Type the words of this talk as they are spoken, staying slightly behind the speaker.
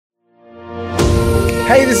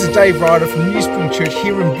Hey, this is Dave Ryder from New Spring Church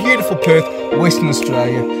here in beautiful Perth, Western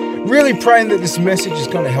Australia. Really praying that this message is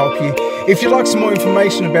going to help you. If you'd like some more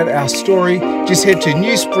information about our story, just head to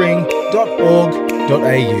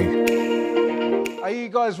newspring.org.au. Are you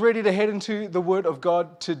guys ready to head into the Word of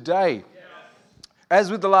God today?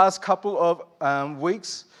 As with the last couple of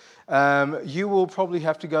weeks, you will probably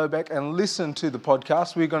have to go back and listen to the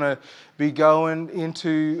podcast. We're going to be going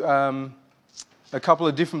into a couple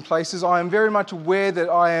of different places. I am very much aware that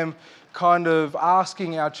I am kind of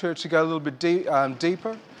asking our church to go a little bit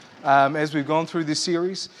deeper as we've gone through this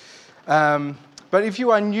series. But if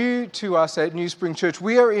you are new to us at New Spring Church,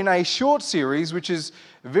 we are in a short series, which is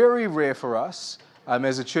very rare for us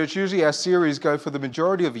as a church. Usually our series go for the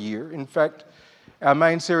majority of a year. In fact, our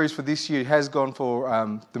main series for this year has gone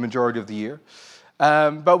for the majority of the year.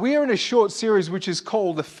 But we are in a short series which is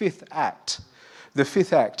called The Fifth Act. The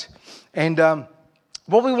Fifth Act. And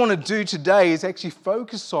what we want to do today is actually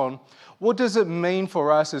focus on what does it mean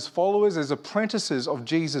for us as followers, as apprentices of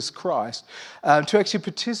Jesus Christ, to actually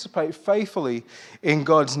participate faithfully in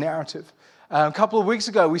God's narrative. A couple of weeks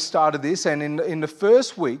ago we started this, and in the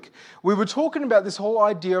first week we were talking about this whole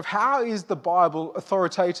idea of how is the Bible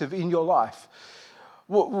authoritative in your life.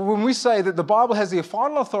 When we say that the Bible has the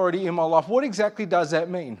final authority in my life, what exactly does that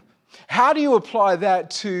mean? How do you apply that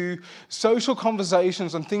to social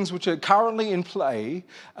conversations and things which are currently in play?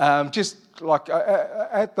 Just like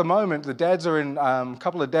at the moment, the dads are in, a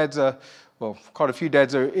couple of dads are, well, quite a few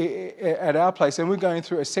dads are at our place, and we're going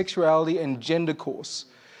through a sexuality and gender course.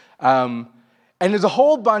 And there's a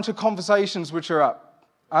whole bunch of conversations which are up,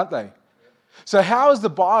 aren't they? So how is the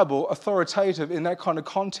Bible authoritative in that kind of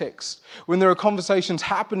context when there are conversations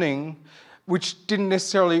happening which didn't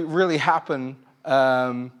necessarily really happen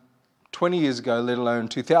 20 years ago, let alone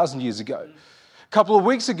 2,000 years ago? A couple of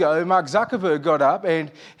weeks ago, Mark Zuckerberg got up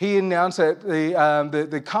and he announced that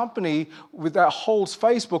the company that holds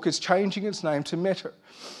Facebook is changing its name to Meta.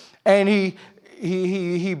 And he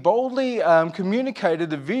boldly communicated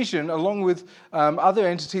the vision along with other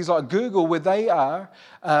entities like Google, where they are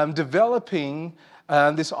developing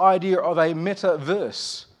this idea of a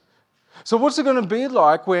metaverse. So what's it going to be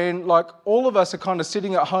like when, like, all of us are kind of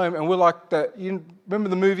sitting at home and we're like that? You remember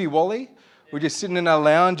the movie WALL-E? We're just sitting in our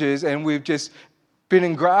lounges and we've just been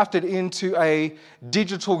engrafted into a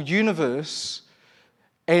digital universe.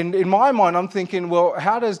 And in my mind, I'm thinking, well,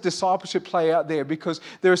 how does discipleship play out there? Because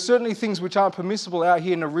there are certainly things which aren't permissible out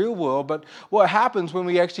here in the real world, but what happens when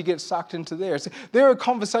we actually get sucked into there? So there are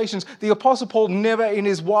conversations. The Apostle Paul never in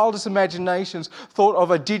his wildest imaginations thought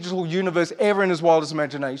of a digital universe ever in his wildest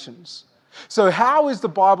imaginations. So how is the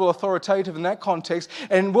Bible authoritative in that context?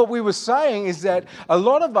 And what we were saying is that a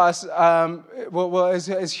lot of us,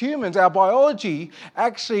 as humans, our biology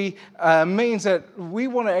actually means that we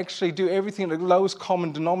want to actually do everything at the lowest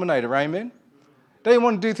common denominator, amen? Don't you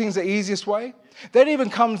want to do things the easiest way? That even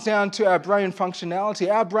comes down to our brain functionality.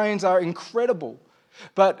 Our brains are incredible.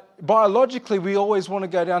 But biologically, we always want to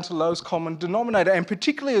go down to the lowest common denominator. And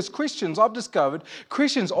particularly as Christians, I've discovered,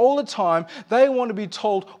 Christians all the time, they want to be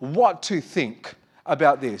told what to think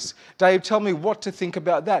about this. Dave, tell me what to think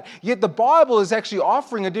about that. Yet the Bible is actually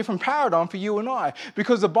offering a different paradigm for you and I.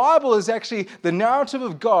 Because the Bible is actually the narrative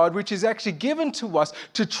of God, which is actually given to us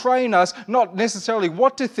to train us, not necessarily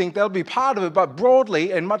what to think, that'll be part of it, but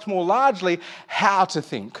broadly and much more largely, how to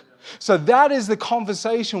think. So that is the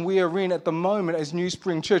conversation we are in at the moment as New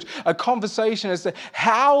Spring Church, a conversation as to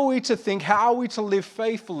how are we to think, how are we to live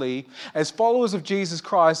faithfully as followers of Jesus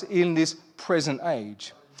Christ in this present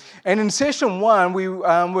age. And in session one, we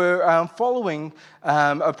were following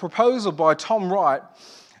a proposal by Tom Wright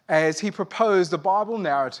as he proposed the Bible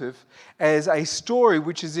narrative as a story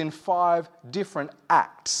which is in 5 different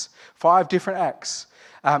acts. 5 different acts.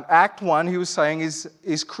 Act 1, he was saying,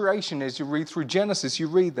 is creation. As you read through Genesis, you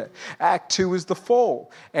read that. Act 2 is the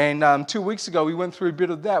fall. And 2 weeks ago, we went through a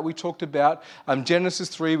bit of that. We talked about Genesis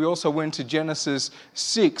 3. We also went to Genesis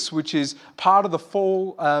 6, which is part of the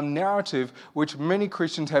fall narrative, which many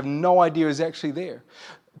Christians have no idea is actually there.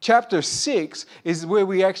 Chapter 6 is where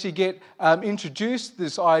we actually get introduced to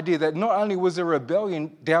this idea that not only was there a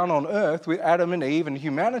rebellion down on earth with Adam and Eve and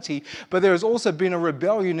humanity, but there has also been a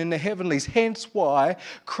rebellion in the heavenlies. Hence why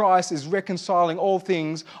Christ is reconciling all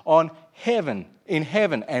things on heaven, in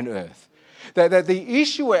heaven and earth. That the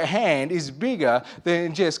issue at hand is bigger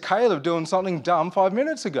than just Caleb doing something dumb 5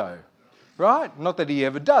 minutes ago, right? Not that he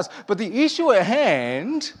ever does. But the issue at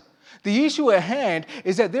hand The issue at hand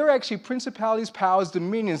is that there are actually principalities, powers,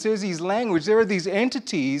 dominions. There's these language, there are these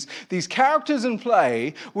entities, these characters in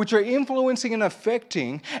play which are influencing and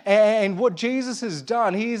affecting. And what Jesus has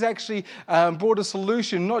done, he has actually brought a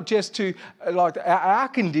solution not just to like our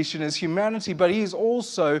condition as humanity, but he is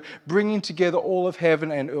also bringing together all of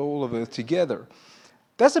heaven and all of earth together.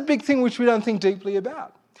 That's a big thing which we don't think deeply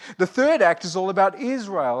about. The third act is all about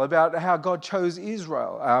Israel, about how God chose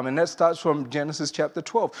Israel, and that starts from Genesis chapter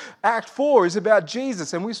 12. Act 4 is about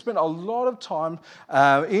Jesus, and we spent a lot of time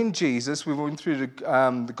in Jesus. We went through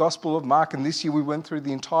the Gospel of Mark, and this year we went through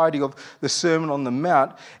the entirety of the Sermon on the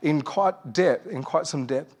Mount in quite some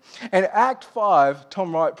depth. And Act 5,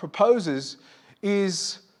 Tom Wright proposes,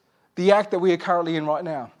 is the act that we are currently in right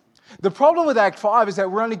now. The problem with Act 5 is that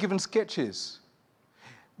we're only given sketches.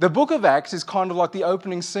 The book of Acts is kind of like the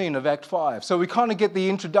opening scene of Act 5. So we kind of get the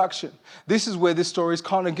introduction. This is where this story is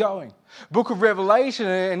kind of going. Book of Revelation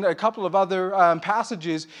and a couple of other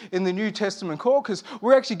passages in the New Testament corpus,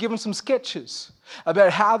 we're actually given some sketches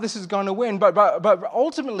about how this is going to end. But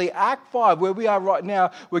ultimately, Act 5, where we are right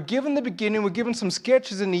now, we're given the beginning, we're given some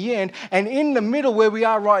sketches in the end, and in the middle where we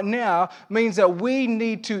are right now means that we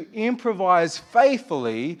need to improvise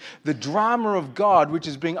faithfully the drama of God which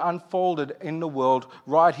is being unfolded in the world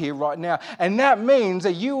right here, right now. And that means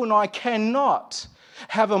that you and I cannot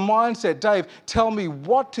have a mindset, Dave, tell me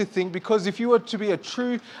what to think, because if you are to be a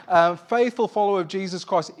true, faithful follower of Jesus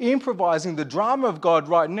Christ, improvising the drama of God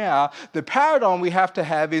right now, the paradigm we have to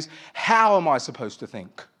have is, how am I supposed to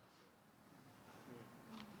think?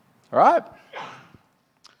 All right?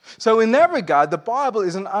 So in that regard, the Bible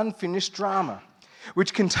is an unfinished drama,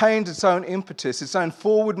 which contains its own impetus, its own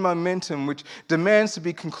forward momentum, which demands to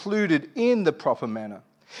be concluded in the proper manner.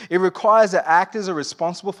 It requires that actors are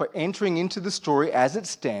responsible for entering into the story as it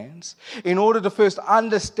stands in order to first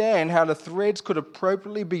understand how the threads could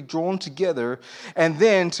appropriately be drawn together, and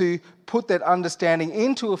then to put that understanding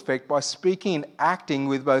into effect by speaking and acting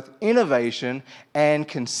with both innovation and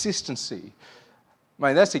consistency.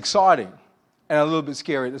 Man, that's exciting and a little bit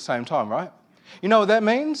scary at the same time, right? You know what that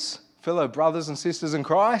means, fellow brothers and sisters in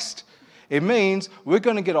Christ? It means we're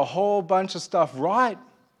going to get a whole bunch of stuff right,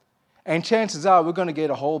 and chances are we're going to get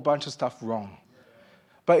a whole bunch of stuff wrong.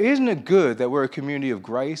 But isn't it good that we're a community of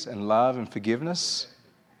grace and love and forgiveness?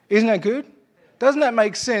 Isn't that good? Doesn't that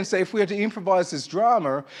make sense that if we had to improvise this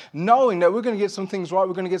drama, knowing that we're going to get some things right,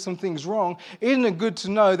 we're going to get some things wrong, isn't it good to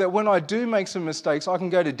know that when I do make some mistakes, I can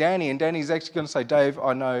go to Danny, and Danny's actually going to say, Dave,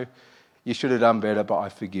 I know you should have done better, but I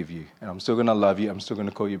forgive you. And I'm still going to love you. I'm still going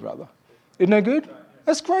to call you brother. Isn't that good?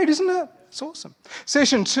 That's great, isn't it? It's awesome.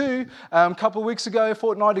 Session 2, a couple of weeks ago, a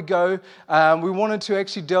fortnight ago, we wanted to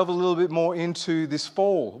actually delve a little bit more into this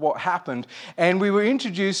fall, what happened. And we were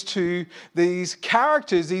introduced to these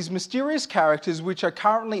characters, these mysterious characters, which are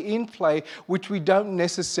currently in play, which we don't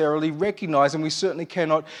necessarily recognize, and we certainly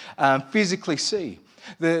cannot physically see.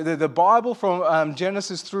 The Bible from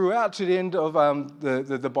Genesis throughout to the end of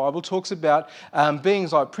the Bible talks about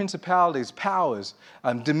beings like principalities, powers,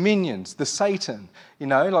 dominions, the Satan. You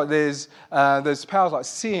know, like there's powers like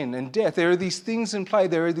sin and death. There are these things in play.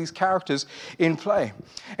 There are these characters in play.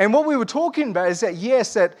 And what we were talking about is that,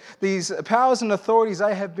 yes, that these powers and authorities,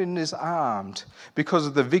 they have been disarmed because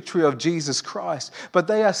of the victory of Jesus Christ, but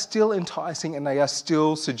they are still enticing and they are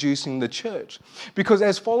still seducing the church. Because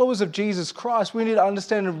as followers of Jesus Christ, we need to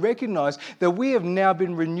understand and recognize that we have now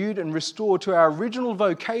been renewed and restored to our original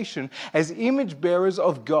vocation as image bearers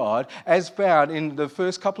of God, as found in the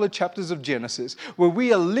first couple of chapters of Genesis, where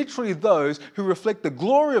we are literally those who reflect the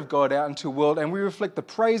glory of God out into the world, and we reflect the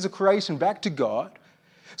praise of creation back to God.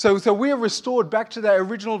 So we are restored back to that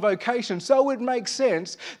original vocation. So it makes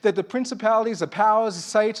sense that the principalities, the powers,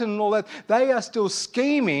 Satan and all that, they are still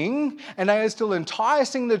scheming and they are still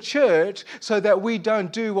enticing the church so that we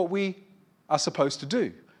don't do what we are supposed to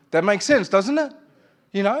do. That makes sense, doesn't it?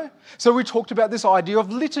 You know? So we talked about this idea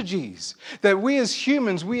of liturgies, that we as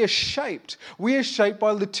humans, we are shaped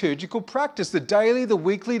by liturgical practice, the daily, the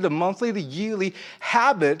weekly, the monthly, the yearly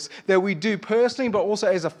habits that we do personally, but also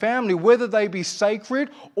as a family, whether they be sacred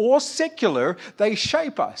or secular, they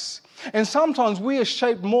shape us. And sometimes we are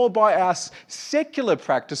shaped more by our secular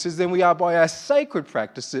practices than we are by our sacred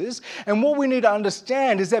practices. And what we need to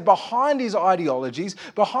understand is that behind these ideologies,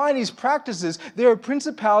 behind these practices, there are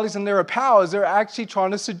principalities and there are powers that are actually trying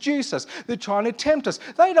to seduce us. They're trying to tempt us.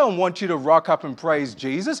 They don't want you to rock up and praise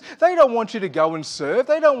Jesus. They don't want you to go and serve.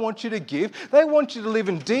 They don't want you to give. They want you to live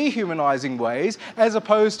in dehumanizing ways as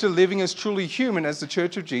opposed to living as truly human as the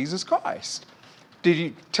Church of Jesus Christ. Did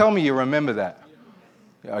you tell me you remember that?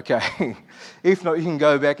 Okay. If not, you can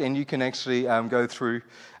go back and you can actually go through.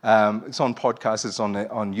 It's on podcast. It's on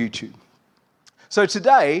YouTube. So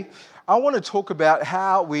today, I want to talk about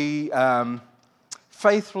how we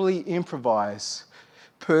faithfully improvise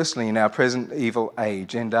personally in our present evil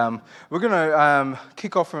age. And we're going to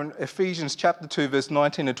kick off from Ephesians chapter 2, verse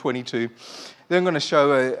 19 to 22. Then I'm going to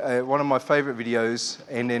show one of my favorite videos,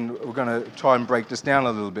 and then we're going to try and break this down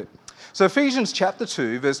a little bit. So Ephesians chapter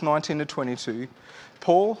 2, verse 19 to 22,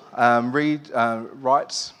 Paul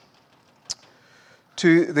writes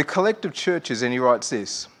to the collective churches, and he writes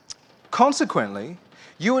this: "Consequently,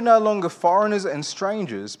 you are no longer foreigners and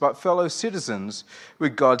strangers, but fellow citizens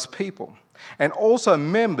with God's people, and also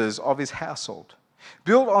members of his household,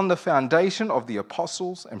 built on the foundation of the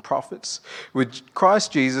apostles and prophets, with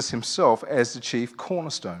Christ Jesus himself as the chief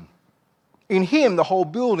cornerstone. In him, the whole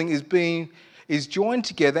building is joined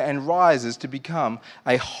together and rises to become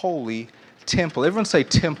a holy temple." Everyone say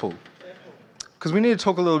temple. Because we need to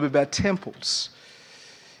talk a little bit about temples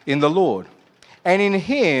in the Lord. "And in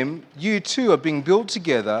him, you too are being built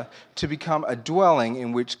together to become a dwelling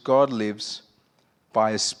in which God lives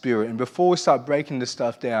by his Spirit." And before we start breaking this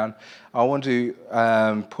stuff down, I want to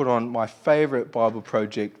put on my favorite Bible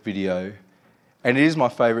Project video. And it is my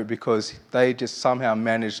favorite because they just somehow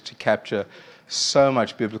managed to capture so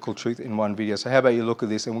much biblical truth in one video. So how about you look at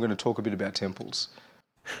this, and we're going to talk a bit about temples.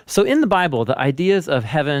 So in the Bible, the ideas of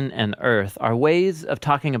heaven and earth are ways of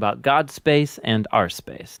talking about God's space and our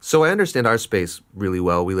space. So I understand our space really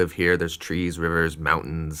well. We live here. There's trees, rivers,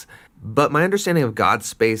 mountains. But my understanding of God's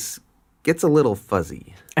space gets a little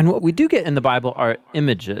fuzzy. And what we do get in the Bible are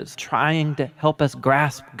images trying to help us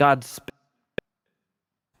grasp God's space.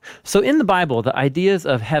 So in the Bible, the ideas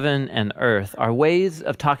of heaven and earth are ways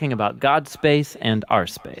of talking about God's space and our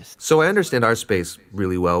space. So I understand our space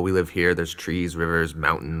really well. We live here. There's trees, rivers,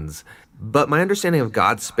 mountains. But my understanding of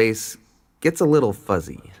God's space gets a little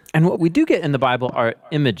fuzzy. And what we do get in the Bible are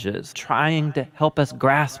images trying to help us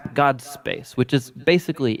grasp God's space, which is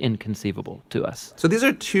basically inconceivable to us. So these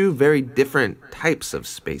are two very different types of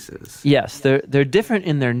spaces. Yes, they're different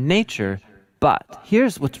in their nature, but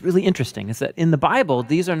here's what's really interesting is that in the Bible,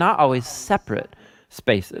 these are not always separate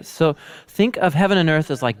spaces. So think of heaven and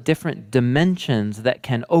earth as like different dimensions that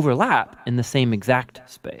can overlap in the same exact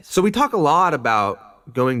space. So we talk a lot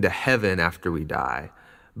about going to heaven after we die.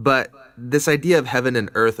 But this idea of heaven and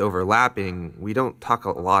earth overlapping, we don't talk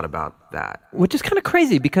a lot about that. Which is kind of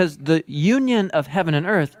crazy because the union of heaven and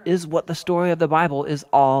earth is what the story of the Bible is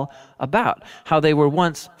all about. How they were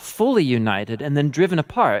once fully united and then driven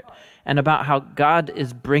apart, and about how God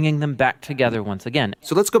is bringing them back together once again.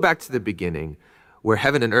 So let's go back to the beginning, where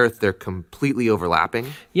heaven and earth, they're completely overlapping.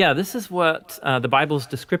 Yeah, this is what the Bible's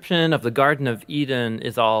description of the Garden of Eden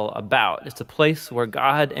is all about. It's a place where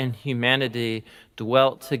God and humanity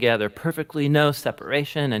dwelt together, perfectly no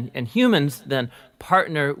separation, and humans then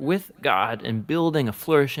partner with God in building a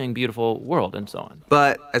flourishing, beautiful world and so on.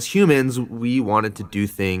 But as humans, we wanted to do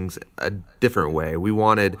things a different way. We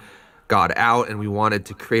wanted God out, and we wanted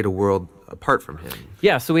to create a world apart from him.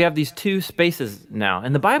 Yeah, so we have these two spaces now.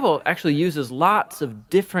 And the Bible actually uses lots of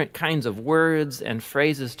different kinds of words and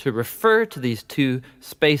phrases to refer to these two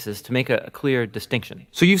spaces to make a clear distinction.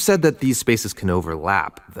 So you've said that these spaces can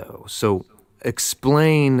overlap, though. So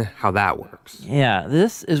explain how that works. Yeah,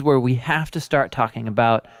 this is where we have to start talking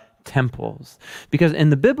about temples. Because in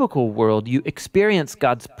the biblical world, you experience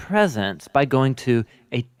God's presence by going to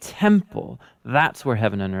a temple. That's where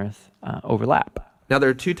heaven and earth overlap. Now, there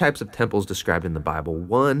are two types of temples described in the Bible.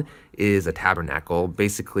 One is a tabernacle,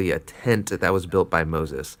 basically a tent that was built by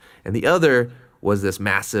Moses. And the other was this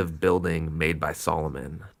massive building made by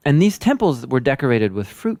Solomon. And these temples were decorated with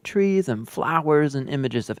fruit trees and flowers and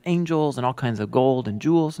images of angels and all kinds of gold and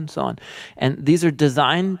jewels and so on. And these are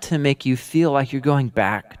designed to make you feel like you're going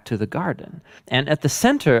back to the garden. And at the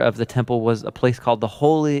center of the temple was a place called the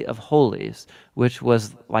Holy of Holies, which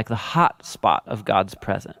was like the hot spot of God's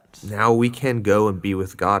presence. Now we can go and be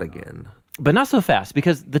with God again. But not so fast,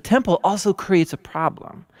 because the temple also creates a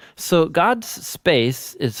problem. So God's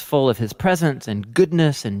space is full of his presence and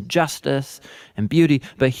goodness and justice and beauty,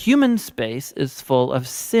 but human space is full of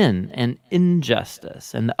sin and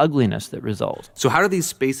injustice and the ugliness that results. So how do these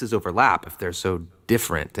spaces overlap if they're so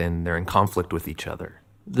different and they're in conflict with each other?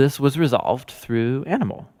 This was resolved through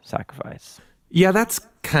animal sacrifice. Yeah, that's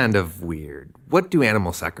kind of weird. What do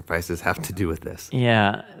animal sacrifices have to do with this?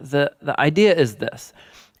 Yeah, the idea is this.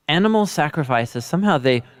 Animal sacrifices, somehow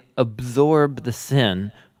they absorb the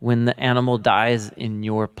sin when the animal dies in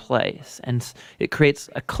your place. And it creates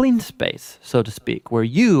a clean space, so to speak, where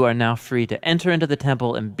you are now free to enter into the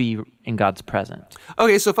temple and be in God's presence.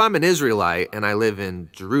 Okay, so if I'm an Israelite and I live in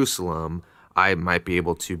Jerusalem, I might be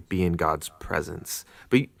able to be in God's presence.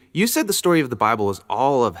 But you said the story of the Bible is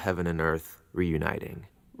all of heaven and earth reuniting.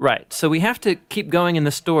 Right. So we have to keep going in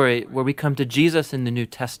the story where we come to Jesus in the New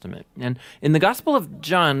Testament. And in the Gospel of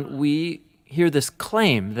John, we hear this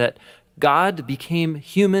claim that God became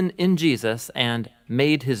human in Jesus and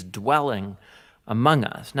made his dwelling among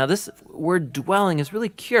us. Now, this word dwelling is really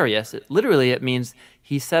curious. It means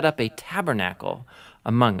he set up a tabernacle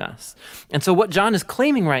among us. And so what John is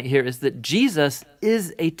claiming right here is that Jesus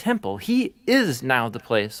is a temple. He is now the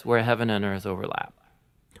place where heaven and earth overlap.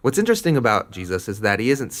 What's interesting about Jesus is that he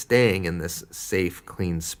isn't staying in this safe,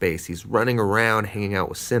 clean space. He's running around hanging out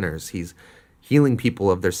with sinners. He's healing people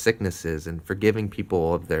of their sicknesses and forgiving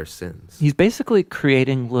people of their sins. He's basically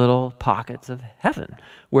creating little pockets of heaven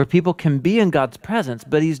where people can be in God's presence,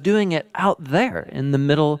 but he's doing it out there in the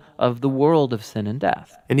middle of the world of sin and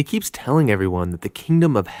death. And he keeps telling everyone that the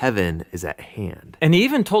kingdom of heaven is at hand. And he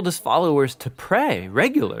even told his followers to pray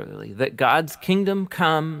regularly that God's kingdom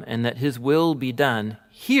come and that his will be done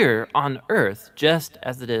here on earth just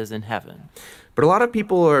as it is in heaven. But a lot of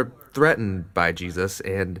people are threatened by Jesus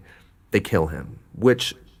and they kill him,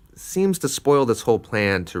 which seems to spoil this whole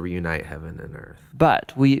plan to reunite heaven and earth.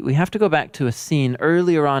 But we have to go back to a scene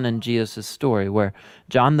earlier on in Jesus' story where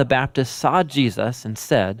John the Baptist saw Jesus and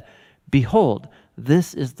said, "Behold,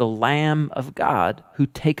 this is the Lamb of God who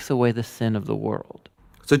takes away the sin of the world."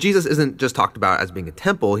 So Jesus isn't just talked about as being a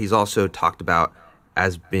temple, he's also talked about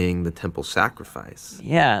as being the temple sacrifice.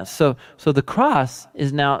 Yeah, so the cross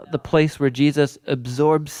is now the place where Jesus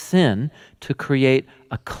absorbs sin to create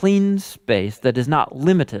a clean space that is not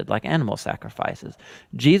limited like animal sacrifices.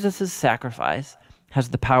 Jesus' sacrifice has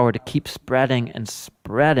the power to keep spreading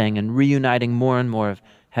and reuniting more and more of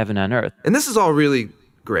heaven and earth. And this is all really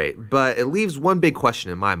great, but it leaves one big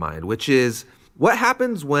question in my mind, which is, what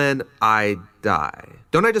happens when I die?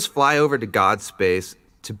 Don't I just fly over to God's space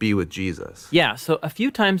to be with Jesus? Yeah, so a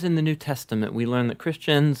few times in the New Testament, we learn that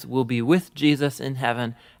Christians will be with Jesus in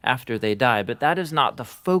heaven after they die, but that is not the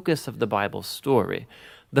focus of the Bible story.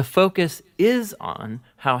 The focus is on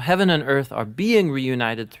how heaven and earth are being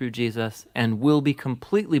reunited through Jesus and will be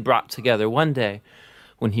completely brought together one day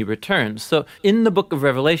when he returns. So in the book of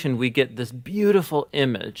Revelation, we get this beautiful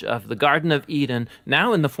image of the Garden of Eden,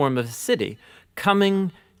 now in the form of a city,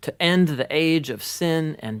 coming to end the age of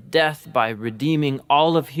sin and death by redeeming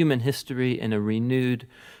all of human history in a renewed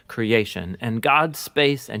creation. And God's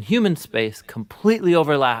space and human space completely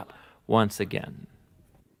overlap once again.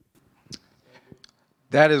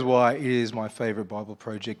 That is why it is my favorite Bible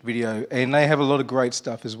Project video, and they have a lot of great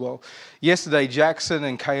stuff as well. Yesterday, Jackson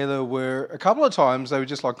and Kayla were, a couple of times, they were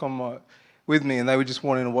just like with me, and they were just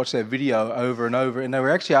wanting to watch that video over and over, and they were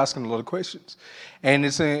actually asking a lot of questions. And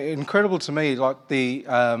it's incredible to me, like the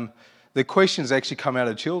questions actually come out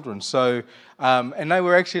of children. So, and they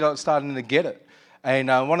were actually like starting to get it. And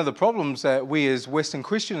one of the problems that we as Western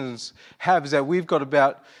Christians have is that we've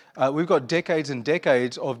got decades and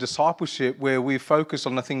decades of discipleship where we focus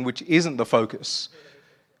on the thing which isn't the focus.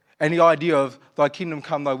 And the idea of thy kingdom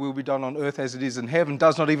come, thy will be done on earth as it is in heaven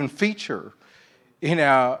does not even feature in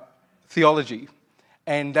our theology.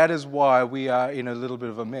 And that is why we are in a little bit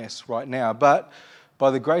of a mess right now. But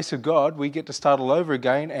by the grace of God, we get to start all over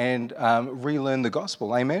again and relearn the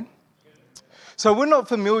gospel. Amen? So we're not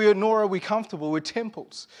familiar, nor are we comfortable with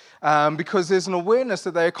temples, because there's an awareness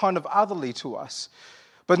that they are kind of otherly to us.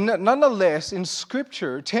 But nonetheless, in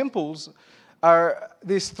Scripture, temples are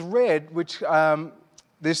this thread which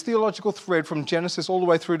this theological thread from Genesis all the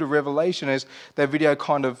way through to Revelation, as that video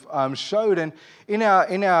kind of showed. And in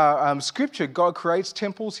our Scripture, God creates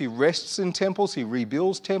temples, he rests in temples, he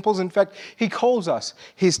rebuilds temples. In fact, he calls us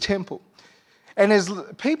his temple. And as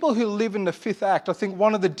people who live in the fifth act, I think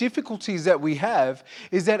one of the difficulties that we have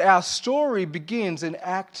is that our story begins in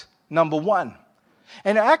act number 1.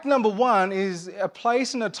 And act number 1 is a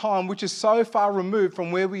place and a time which is so far removed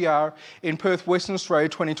from where we are in Perth, Western Australia,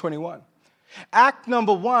 2021. Act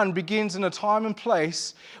number 1 begins in a time and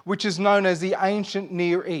place which is known as the ancient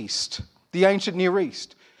Near East. The ancient Near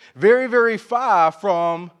East. Very, very far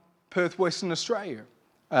from Perth, Western Australia.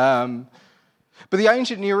 But the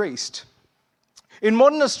ancient Near East. In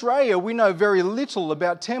modern Australia, we know very little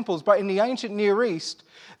about temples, but in the ancient Near East,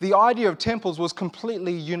 the idea of temples was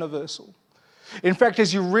completely universal. In fact,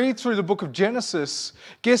 as you read through the book of Genesis,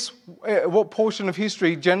 guess what portion of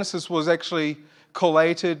history Genesis was actually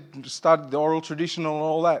collated, started the oral tradition and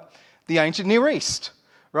all that? The ancient Near East,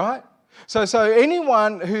 right? So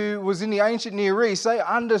anyone who was in the ancient Near East, they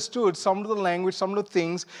understood some of the language, some of the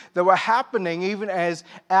things that were happening even as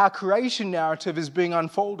our creation narrative is being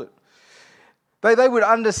unfolded. They would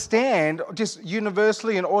understand just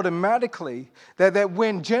universally and automatically that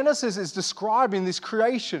when Genesis is describing this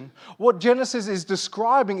creation, what Genesis is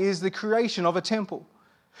describing is the creation of a temple.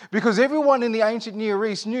 Because everyone in the ancient Near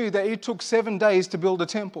East knew that it took 7 days to build a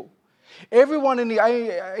temple. Everyone in the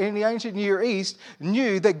ancient Near East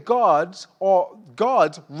knew that gods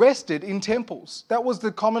rested in temples. That was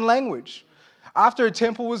the common language. After a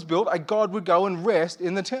temple was built, a god would go and rest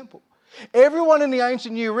in the temple. Everyone in the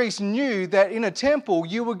ancient Near East knew that in a temple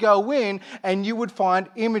you would go in and you would find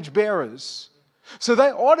image bearers. So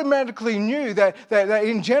they automatically knew that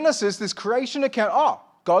in Genesis, this creation account,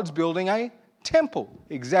 God's building a temple.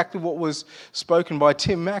 Exactly what was spoken by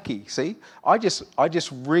Tim Mackey. See, I just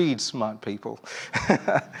read smart people.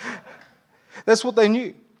 That's what they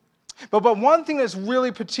knew. But one thing that's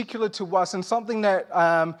really particular to us and something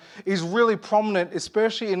that is really prominent,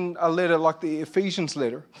 especially in a letter like the Ephesians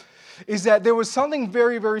letter, is that there was something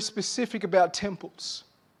very, very specific about temples.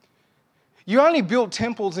 You only built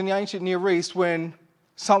temples in the ancient Near East when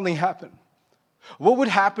something happened. What would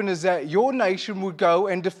happen is that your nation would go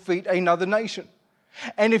and defeat another nation.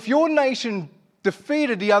 And if your nation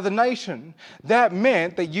defeated the other nation, that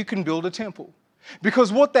meant that you can build a temple.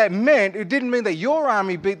 Because what that meant, it didn't mean that your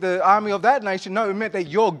army beat the army of that nation. No, it meant that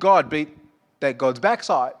your God beat that God's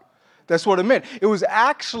backside. That's what it meant. It was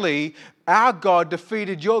actually our God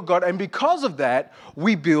defeated your God, and because of that,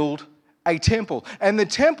 we build a temple. And the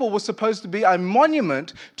temple was supposed to be a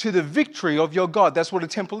monument to the victory of your God. That's what a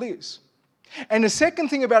temple is. And the second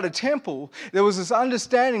thing about a temple, there was this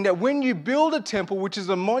understanding that when you build a temple, which is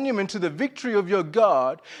a monument to the victory of your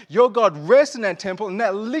God rests in that temple, and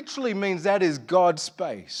that literally means that is God's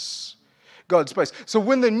space. God's space. So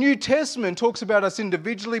when the New Testament talks about us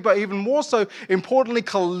individually, but even more so importantly,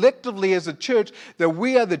 collectively as a church, that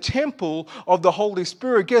we are the temple of the Holy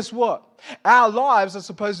Spirit, guess what? Our lives are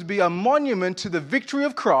supposed to be a monument to the victory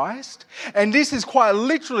of Christ, and this is quite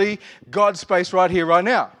literally God's space right here, right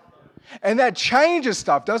now. And that changes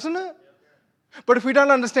stuff, doesn't it? But if we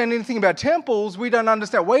don't understand anything about temples, we don't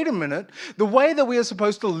understand, wait a minute, the way that we are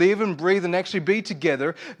supposed to live and breathe and actually be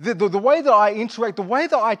together, the way that I interact, the way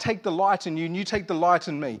that I take delight in you and you take delight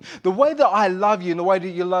in me, the way that I love you and the way that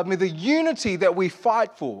you love me, the unity that we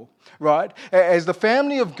fight for, right, as the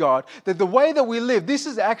family of God, that the way that we live, this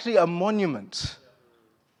is actually a monument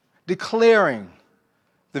declaring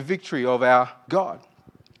the victory of our God.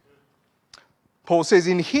 Paul says,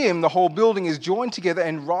 in him, the whole building is joined together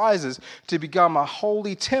and rises to become a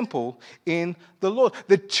holy temple in the Lord.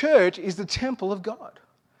 The church is the temple of God.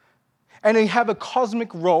 And they have a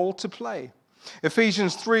cosmic role to play.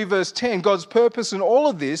 Ephesians 3 verse 10, God's purpose in all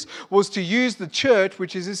of this was to use the church,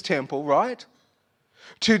 which is his temple, right?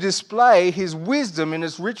 To display his wisdom in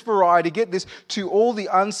its rich variety, get this, to all the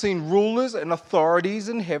unseen rulers and authorities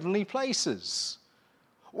in heavenly places.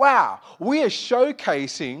 Wow, we are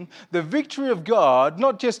showcasing the victory of God,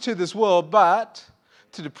 not just to this world, but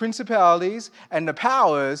to the principalities and the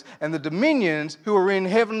powers and the dominions who are in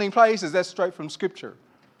heavenly places. That's straight from Scripture.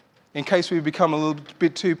 In case we become a little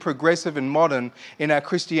bit too progressive and modern in our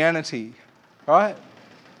Christianity, right?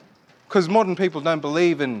 Because modern people don't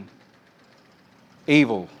believe in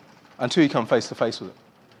evil until you come face to face with it,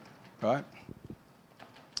 right?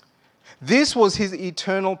 This was his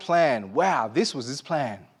eternal plan. Wow, this was his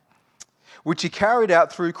plan, which he carried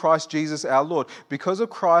out through Christ Jesus our Lord. Because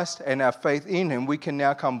of Christ and our faith in him, we can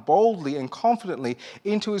now come boldly and confidently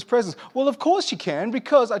into his presence. Well, of course you can,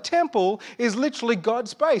 because a temple is literally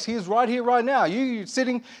God's space. He is right here, right now. You're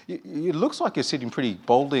sitting, it looks like you're sitting pretty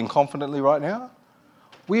boldly and confidently right now.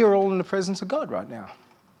 We are all in the presence of God right now.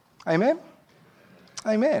 Amen?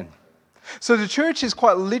 Amen. So the church is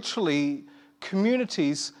quite literally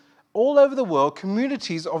communities all over the world,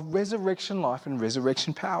 communities of resurrection life and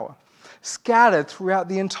resurrection power, scattered throughout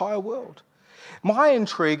the entire world. My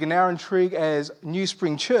intrigue and our intrigue as New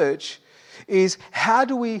Spring Church is, how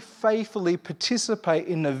do we faithfully participate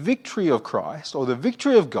in the victory of Christ or the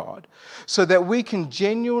victory of God so that we can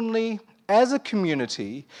genuinely, as a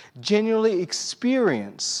community, genuinely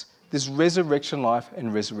experience this resurrection life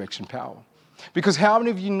and resurrection power? Because how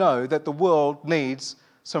many of you know that the world needs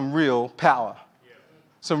some real power?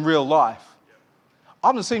 Some real life.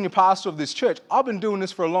 I'm the senior pastor of this church. I've been doing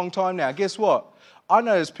this for a long time now. Guess what? I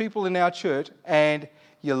know there's people in our church and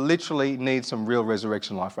you literally need some real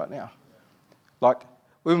resurrection life right now. Like,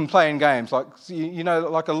 we've been playing games. Like, you know,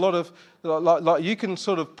 like a lot of, like you can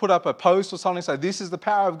sort of put up a post or something and say, this is the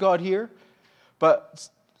power of God here. But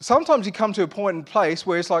sometimes you come to a point in place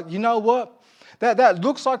where it's like, you know what? That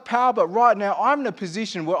looks like power, but right now I'm in a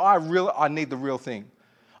position where I need the real thing.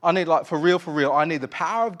 I need, like, for real. I need the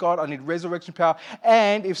power of God. I need resurrection power.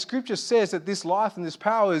 And if Scripture says that this life and this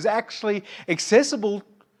power is actually accessible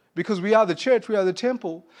because we are the church, we are the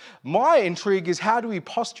temple, my intrigue is, how do we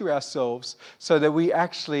posture ourselves so that we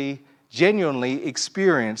actually genuinely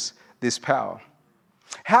experience this power?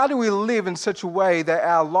 How do we live in such a way that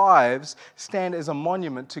our lives stand as a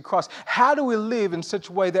monument to Christ? How do we live in such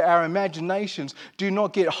a way that our imaginations do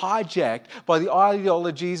not get hijacked by the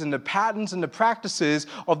ideologies and the patterns and the practices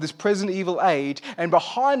of this present evil age? And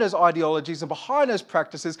behind those ideologies and behind those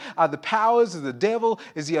practices are the powers of the devil,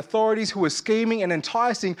 is the authorities who are scheming and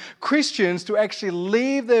enticing Christians to actually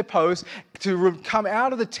leave their posts, to come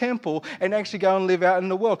out of the temple and actually go and live out in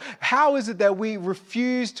the world. How is it that we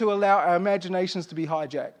refuse to allow our imaginations to be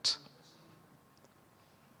hijacked?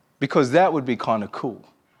 Because that would be kind of cool.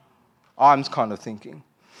 I'm kind of thinking.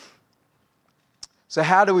 So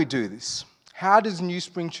how do we do this? How does New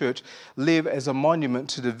Spring Church live as a monument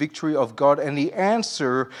to the victory of God? And the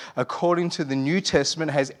answer, according to the New Testament,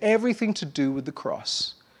 has everything to do with the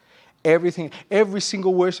cross. Everything, every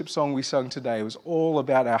single worship song we sung today was all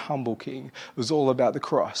about our humble King. It was all about the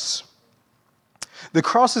cross. The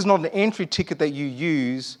cross is not an entry ticket that you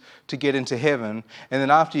use to get into heaven, and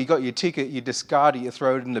then after you got your ticket, you discard it, you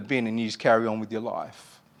throw it in the bin, and you just carry on with your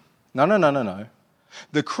life. No.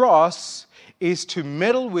 The cross is to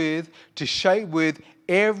meddle with, to shape with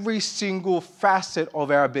every single facet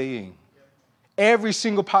of our being. Every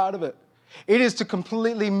single part of it. It is to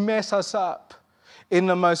completely mess us up in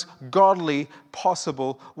the most godly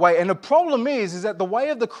possible way. And the problem is that the way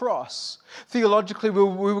of the cross, theologically,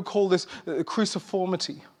 we would call this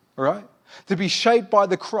cruciformity, all right? To be shaped by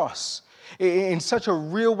the cross in such a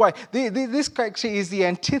real way. This actually is the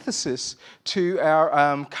antithesis to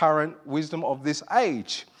our current wisdom of this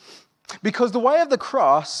age. Because the way of the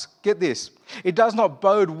cross, get this, it does not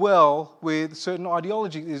bode well with certain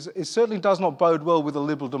ideologies. It certainly does not bode well with a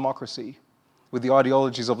liberal democracy, with the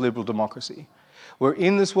ideologies of liberal democracy. We're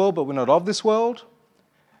in this world, but we're not of this world.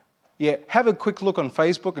 Yeah, have a quick look on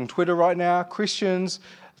Facebook and Twitter right now. Christians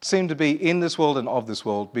seem to be in this world and of this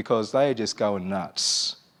world because they are just going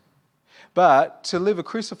nuts. But to live a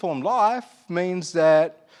cruciform life means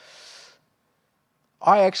that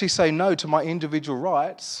I actually say no to my individual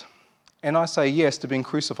rights and I say yes to being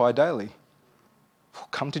crucified daily.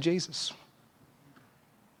 Come to Jesus.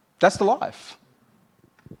 That's the life.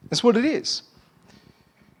 That's what it is.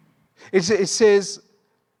 It says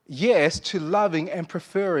yes to loving and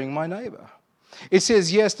preferring my neighbor. It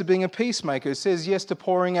says yes to being a peacemaker. It says yes to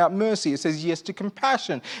pouring out mercy. It says yes to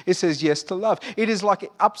compassion. It says yes to love. It is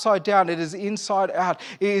like upside down. It is inside out.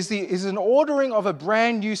 It is an ordering of a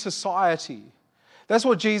brand new society. That's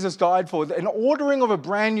what Jesus died for. An ordering of a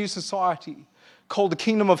brand new society called the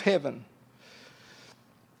kingdom of heaven.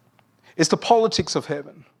 It's the politics of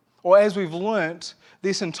heaven. Or as we've learnt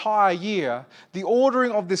this entire year, the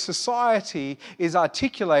ordering of this society is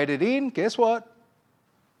articulated in, guess what?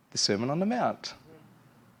 The Sermon on the Mount.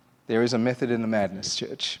 There is a method in the madness,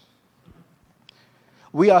 church.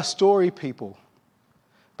 We are story people,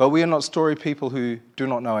 but we are not story people who do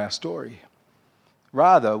not know our story.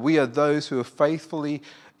 Rather, we are those who are faithfully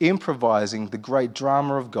improvising the great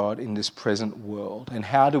drama of God in this present world. And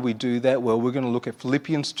how do we do that? Well, we're going to look at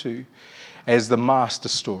Philippians 2 as the master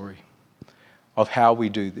story of how we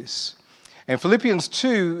do this. And Philippians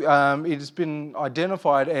 2, it has been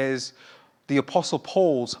identified as the Apostle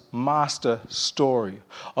Paul's master story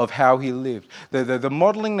of how he lived. The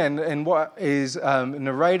modelling and what is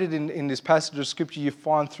narrated in this passage of Scripture you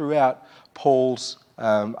find throughout Paul's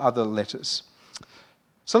other letters.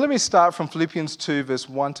 So let me start from Philippians 2, verse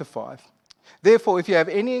 1 to 5. Therefore, if you have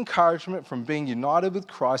any encouragement from being united with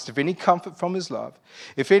Christ, if any comfort from his love,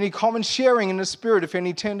 if any common sharing in the Spirit, if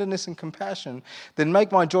any tenderness and compassion, then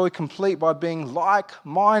make my joy complete by being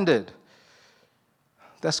like-minded.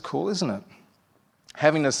 That's cool, isn't it?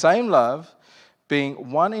 Having the same love,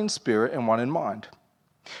 being one in spirit and one in mind.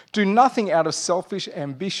 Do nothing out of selfish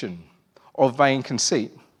ambition or vain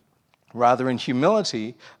conceit. Rather, in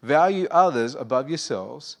humility, value others above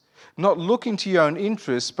yourselves, not looking to your own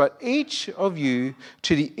interests, but each of you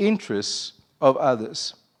to the interests of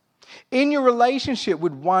others. In your relationship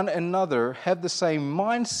with one another, have the same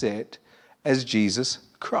mindset as Jesus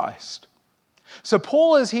Christ. So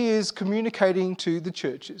Paul, as he is communicating to the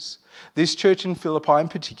churches, this church in Philippi in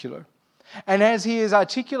particular, and as he is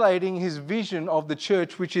articulating his vision of the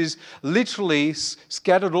church, which is literally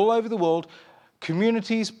scattered all over the world,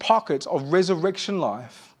 communities, pockets of resurrection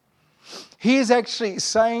life, He is actually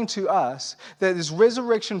saying to us that this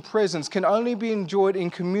resurrection presence can only be enjoyed in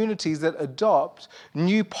communities that adopt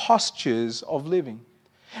new postures of living.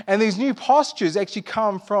 And these new postures actually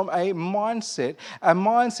come from a mindset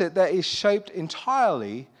that is shaped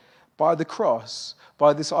entirely by the cross,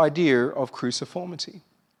 by this idea of cruciformity.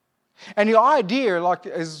 And the idea, like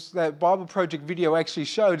as that Bible Project video actually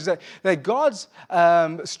showed, is that God's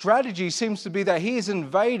strategy seems to be that He is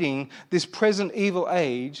invading this present evil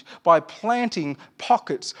age by planting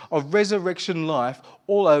pockets of resurrection life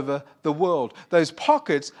all over the world. Those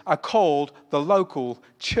pockets are called the local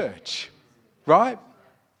church, right?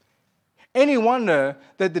 Any wonder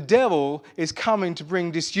that the devil is coming to bring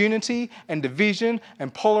disunity and division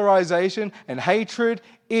and polarization and hatred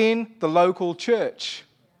in the local church?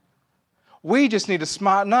 We just need to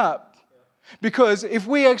smarten up. Because if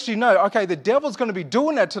we actually know, okay, the devil's going to be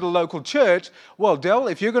doing that to the local church, well, devil,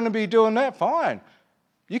 if you're going to be doing that, fine.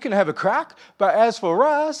 You can have a crack. But as for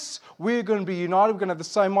us, we're going to be united. We're going to have the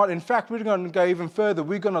same mind. In fact, we're going to go even further.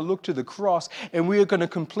 We're going to look to the cross and we're going to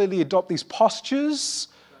completely adopt these postures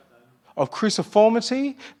of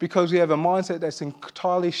cruciformity because we have a mindset that's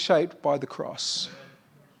entirely shaped by the cross.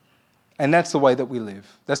 And that's the way that we live.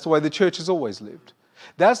 That's the way the church has always lived.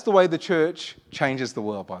 That's the way the church changes the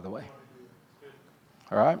world, by the way.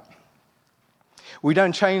 All right? We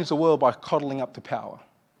don't change the world by coddling up to power.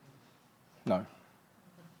 No.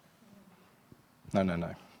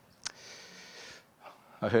 No.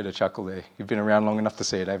 I heard a chuckle there. You've been around long enough to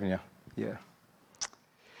see it, haven't you? Yeah.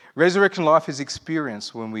 Resurrection life is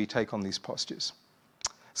experienced when we take on these postures.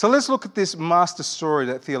 So let's look at this master story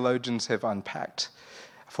that theologians have unpacked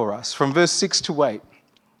for us from verse 6 to 8.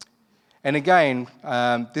 And again,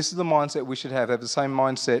 this is the mindset we should have the same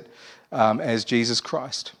mindset as Jesus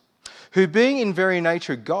Christ, who being in very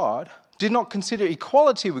nature God, did not consider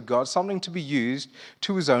equality with God something to be used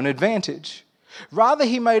to his own advantage. Rather,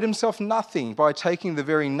 he made himself nothing by taking the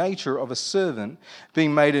very nature of a servant,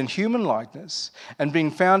 being made in human likeness, and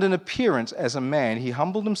being found in appearance as a man, he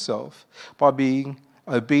humbled himself by being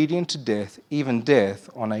obedient to death, even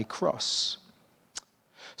death on a cross.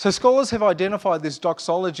 So scholars have identified this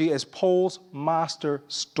doxology as Paul's master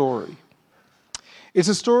story. It's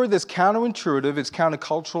a story that's counterintuitive, it's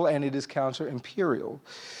countercultural, and it is counter-imperial.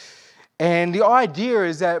 And the idea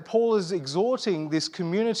is that Paul is exhorting this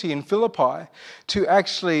community in Philippi to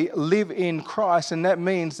actually live in Christ, and that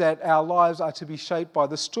means that our lives are to be shaped by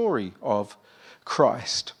the story of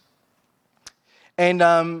Christ.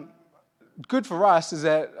 And good for us is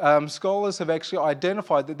that scholars have actually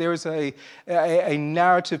identified that there is a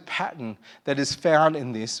narrative pattern that is found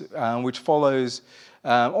in this, which follows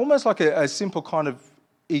almost like a simple kind of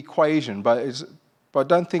equation, but I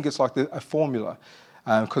don't think it's like a formula,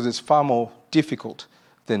 because it's far more difficult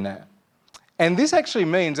than that. And this actually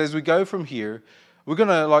means, as we go from here, we're going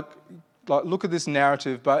to like look at this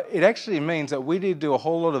narrative, but it actually means that we need to do a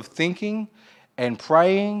whole lot of thinking and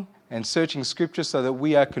praying and searching scripture so that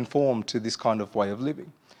we are conformed to this kind of way of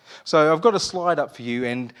living. So I've got a slide up for you,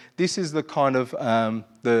 and this is the kind of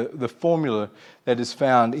the formula that is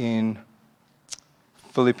found in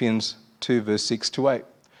Philippians 2, verse 6 to 8.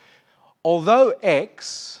 Although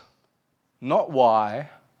X, not Y,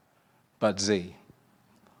 but Z.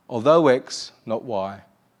 Although X, not Y,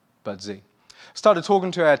 but Z. Started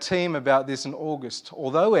talking to our team about this in August.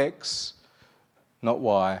 Although X, not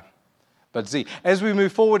Y, but Z. As we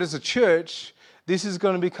move forward as a church, this is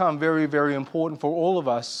going to become very, very important for all of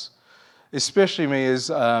us, especially me as,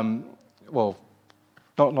 not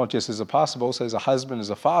just as a pastor, but also as a husband, as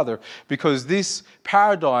a father, because this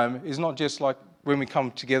paradigm is not just like when we come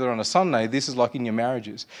together on a Sunday. This is like in your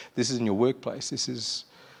marriages. This is in your workplace. This is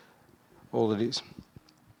all it is.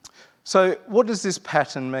 So what does this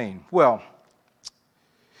pattern mean? Well,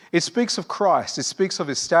 it speaks of Christ. It speaks of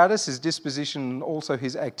his status, his disposition, and also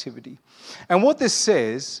his activity. And what this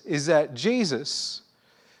says is that Jesus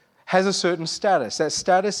has a certain status. That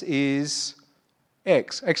status is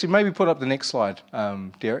X. Actually, maybe put up the next slide,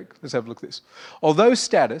 Derek. Let's have a look at this. Although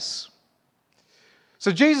status...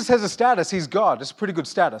 So Jesus has a status. He's God. It's a pretty good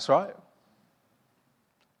status, right?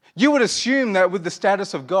 You would assume that with the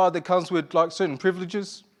status of God that comes with like certain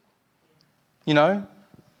privileges. You know?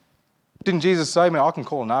 Didn't Jesus say, man, I can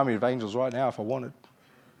call an army of angels right now if I wanted?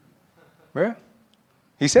 Where?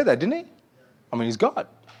 He said that, didn't he? I mean, he's God.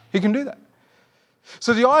 He can do that.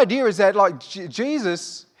 So the idea is that like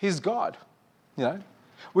Jesus, he's God, you know,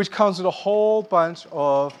 which comes with a whole bunch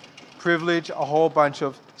of privilege, a whole bunch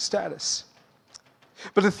of status.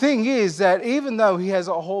 But the thing is that even though he has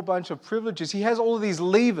a whole bunch of privileges, he has all of these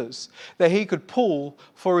levers that he could pull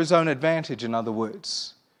for his own advantage, in other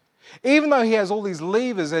words. Even though he has all these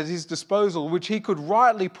levers at his disposal, which he could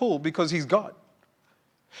rightly pull because he's God,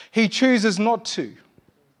 he chooses not to.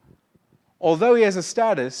 Although he has a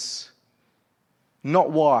status,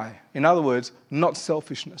 not why. In other words, not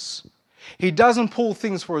selfishness. He doesn't pull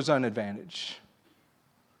things for his own advantage.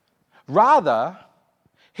 Rather,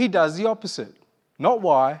 he does the opposite. Not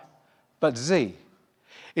why, but Z.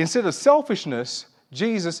 Instead of selfishness,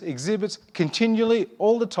 Jesus exhibits continually,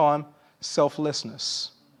 all the time,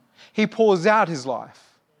 selflessness. He pours out his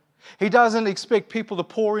life. He doesn't expect people to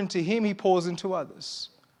pour into him, he pours into others.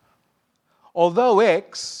 Although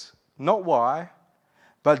X, not Y,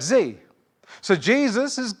 but Z. So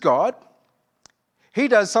Jesus is God. He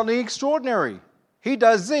does something extraordinary. He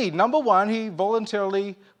does Z. Number one, he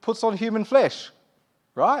voluntarily puts on human flesh,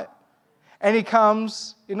 right? And he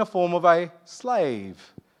comes in the form of a slave,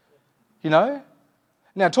 you know?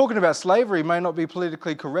 Now, talking about slavery may not be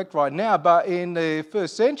politically correct right now, but in the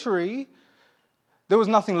first century, there was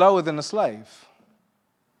nothing lower than a slave,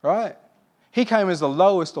 right? He came as the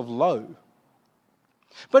lowest of low.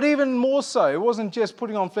 But even more so, it wasn't just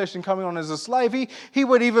putting on flesh and coming on as a slave. He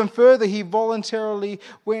went even further. He voluntarily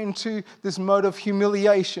went into this mode of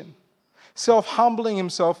humiliation, self-humbling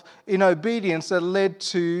himself in obedience that led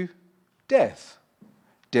to death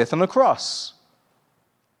on a cross.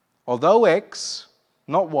 Although X,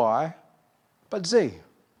 not Y, but Z.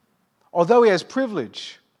 Although he has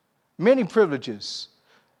privilege, many privileges,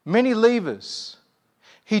 many levers,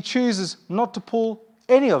 he chooses not to pull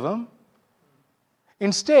any of them.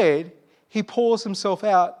 Instead, he pours himself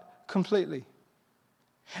out completely.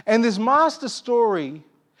 And this master story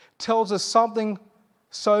tells us something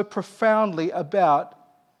so profoundly about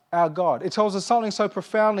our God. It tells us something so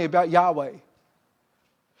profoundly about Yahweh.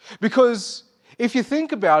 Because if you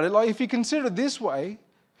think about it, like if you consider it this way,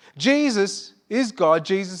 Jesus is God,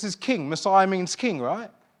 Jesus is king. Messiah means king, right?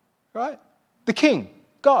 Right? The king,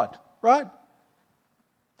 God, right?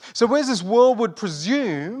 So whereas this world would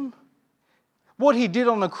presume what he did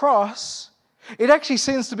on the cross, it actually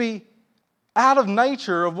seems to be out of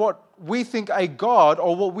nature of what we think a God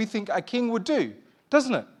or what we think a king would do,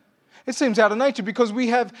 doesn't it? It seems out of nature because we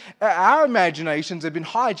have, our imaginations have been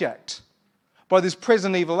hijacked by this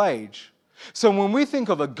present evil age. So when we think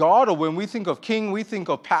of a God or when we think of king, we think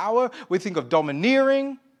of power, we think of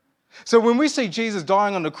domineering. So when we see Jesus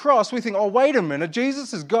dying on the cross, we think, oh, wait a minute,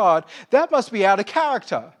 Jesus is God. That must be out of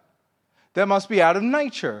character. That must be out of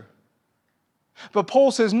nature. But Paul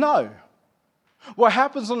says no. What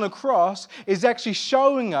happens on the cross is actually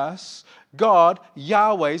showing us God,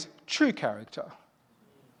 Yahweh's true character.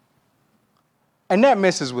 And that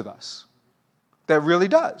messes with us. That really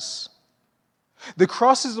does. The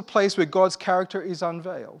cross is the place where God's character is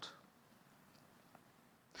unveiled.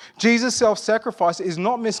 Jesus' self-sacrifice is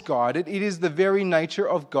not misguided. It is the very nature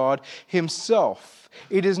of God himself.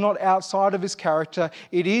 It is not outside of his character.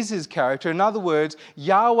 It is his character. In other words,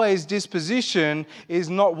 Yahweh's disposition is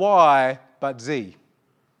not Y, but Z.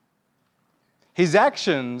 His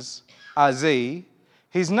actions are Z.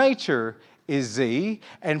 His nature is Z,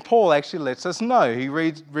 and Paul actually lets us know. He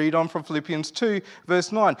read on from Philippians 2,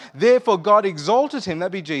 verse 9. Therefore God exalted him,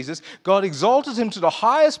 that be Jesus, God exalted him to the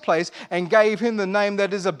highest place and gave him the name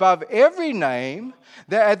that is above every name,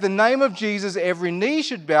 that at the name of Jesus every knee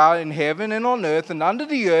should bow in heaven and on earth and under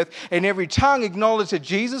the earth, and every tongue acknowledge that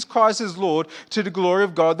Jesus Christ is Lord, to the glory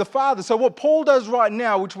of God the Father. So what Paul does right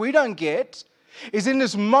now, which we don't get, is in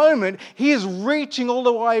this moment, he is reaching all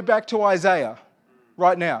the way back to Isaiah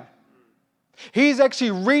right now. He's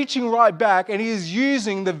actually reaching right back and he is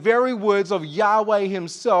using the very words of Yahweh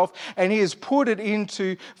himself, and he has put it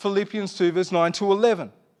into Philippians 2 verse 9 to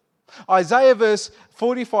 11. Isaiah verse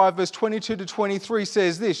 45 verse 22 to 23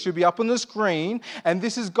 says this, should be up on the screen, and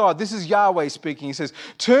this is God, this is Yahweh speaking. He says,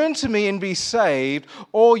 turn to me and be saved,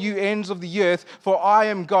 all you ends of the earth, for I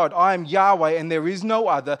am God, I am Yahweh, and there is no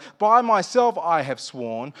other. By myself I have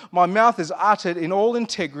sworn, my mouth is uttered in all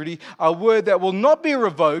integrity, a word that will not be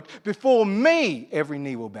revoked. Before me every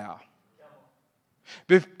knee will bow.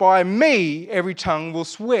 By me every tongue will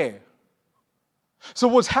swear. So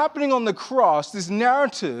what's happening on the cross, this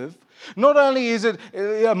narrative, not only is it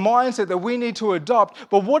a mindset that we need to adopt,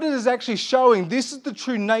 but what it is actually showing, this is the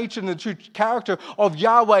true nature and the true character of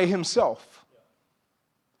Yahweh himself.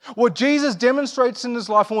 What Jesus demonstrates in his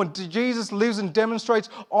life and what Jesus lives and demonstrates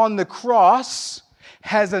on the cross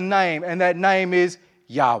has a name, and that name is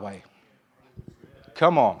Yahweh.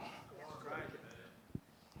 Come on.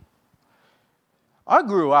 I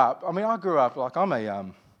grew up like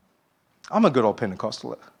I'm a good old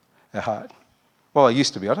Pentecostal at heart. Well, I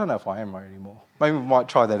used to be. I don't know if I am right anymore. Maybe we might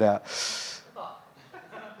try that out.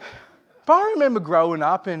 But I remember growing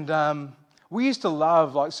up, and we used to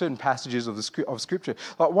love like certain passages of Scripture.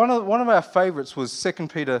 Like one of our favourites was 2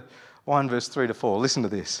 Peter 1, verse 3 to 4. Listen to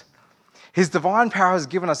this. His divine power has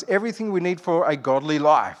given us everything we need for a godly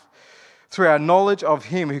life, through our knowledge of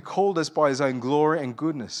Him who called us by His own glory and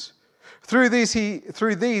goodness. Through these He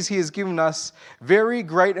has given us very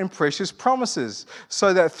great and precious promises,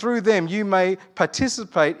 so that through them you may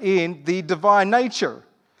participate in the divine nature,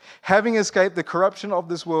 having escaped the corruption of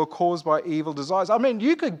this world caused by evil desires. I mean,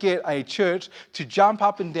 you could get a church to jump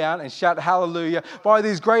up and down and shout hallelujah by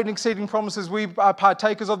these great and exceeding promises. We are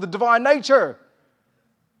partakers of the divine nature.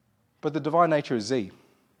 But the divine nature is Z.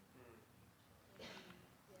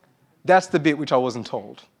 That's the bit which I wasn't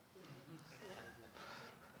told.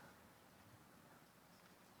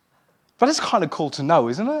 But it's kind of cool to know,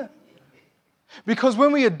 isn't it? Because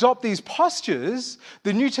when we adopt these postures,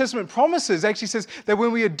 the New Testament promises actually says that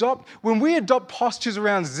when we adopt postures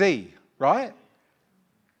around Z, right?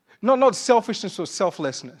 Not selfishness or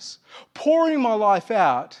selflessness, pouring my life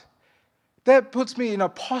out, that puts me in a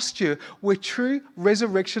posture where true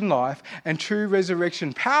resurrection life and true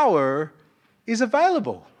resurrection power is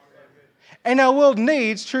available. And our world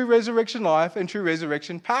needs true resurrection life and true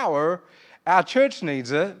resurrection power. Our church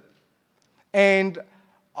needs it. And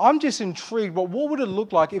I'm just intrigued, but what would it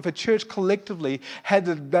look like if a church collectively had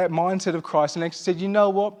that mindset of Christ and actually said, you know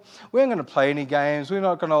what, we aren't going to play any games, we're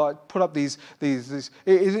not going to put up these.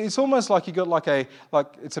 It's almost like you got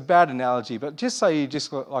it's a bad analogy, but just say you just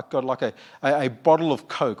got a bottle of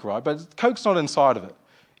Coke, right? But Coke's not inside of it.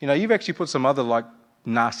 You know, you've actually put some other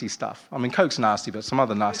nasty stuff. I mean, Coke's nasty, but some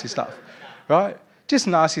other nasty stuff, right? Just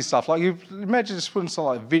nasty stuff. Like you imagine just putting some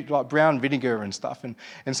like brown vinegar and stuff, and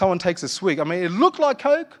someone takes a swig. I mean, it looked like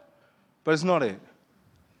Coke, but it's not it.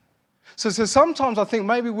 So sometimes I think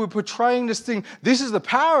maybe we're portraying this thing, this is the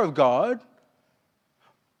power of God,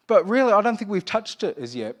 but really I don't think we've touched it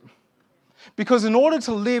as yet. Because in order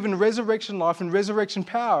to live in resurrection life and resurrection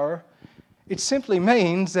power, it simply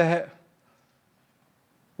means that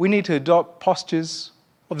we need to adopt postures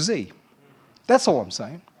of Z. That's all I'm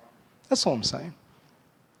saying. That's all I'm saying.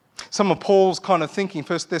 Some of Paul's kind of thinking,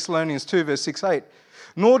 1 Thessalonians 2, verse 6-8.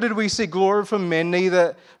 Nor did we seek glory from men,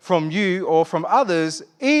 neither from you or from others,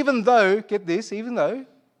 even though, get this, even though,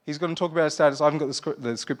 he's going to talk about our status. I haven't got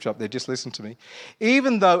the scripture up there, just listen to me.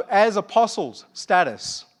 Even though as apostles,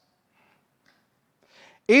 status.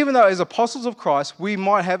 Even though as apostles of Christ, we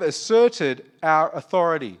might have asserted our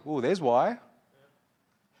authority. Oh, there's why.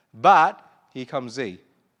 But, here comes Z.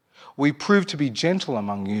 We proved to be gentle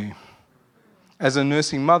among you, as a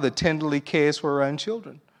nursing mother tenderly cares for her own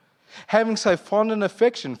children. Having so fond an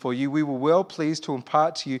affection for you, we were well pleased to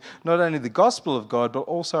impart to you not only the gospel of God, but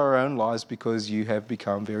also our own lives, because you have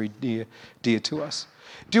become very dear to us.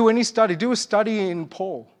 Do a study in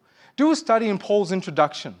Paul. Do a study in Paul's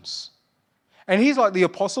introductions. And he's like the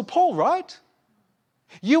Apostle Paul, right?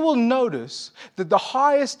 You will notice that the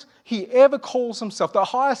highest he ever calls himself, the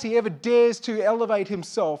highest he ever dares to elevate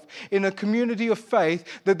himself in a community of faith,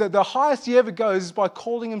 that the highest he ever goes is by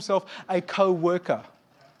calling himself a co-worker,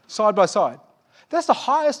 side by side. That's the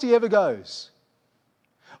highest he ever goes.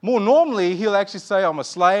 More normally, he'll actually say, I'm a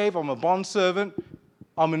slave, I'm a bondservant,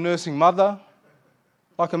 I'm a nursing mother,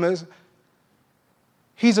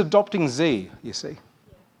 He's adopting Z, you see.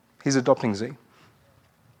 He's adopting Z.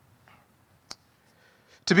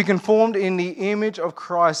 To be conformed in the image of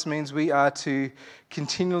Christ means we are to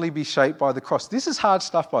continually be shaped by the cross. This is hard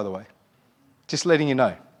stuff, by the way. Just letting you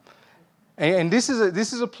know. And this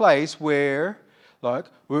is a place where,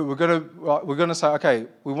 we're going to say, okay,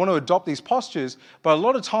 we want to adopt these postures, but a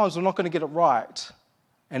lot of times we're not going to get it right.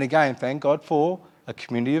 And again, thank God for a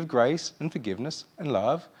community of grace and forgiveness and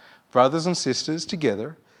love, brothers and sisters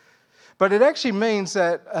together. But it actually means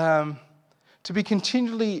that to be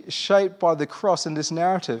continually shaped by the cross in this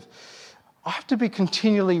narrative, I have to be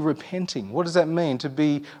continually repenting. What does that mean? To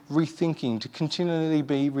be rethinking, to continually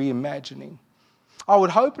be reimagining. I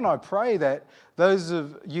would hope and I pray that those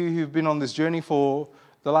of you who've been on this journey for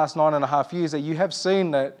the last 9.5 years, that you have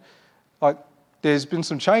seen that there's been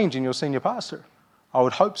some change in your senior pastor. I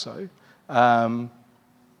would hope so.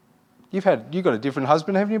 You've got a different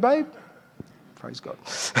husband, haven't you, babe? Praise God.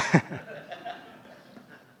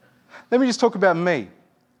 Let me just talk about me.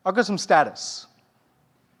 I've got some status.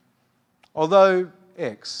 Although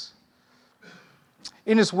X.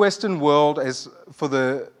 In this Western world, for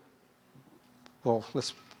the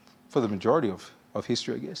majority of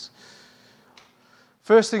history, I guess.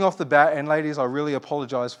 First thing off the bat, and ladies, I really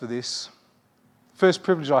apologise for this. First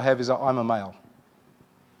privilege I have is that I'm a male.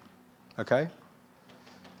 Okay?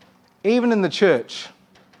 Even in the church.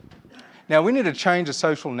 Now, we need to change the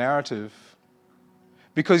social narrative,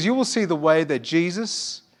 because you will see the way that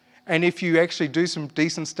Jesus, and if you actually do some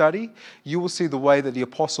decent study, you will see the way that the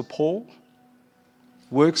Apostle Paul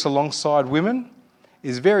works alongside women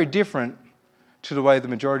is very different to the way the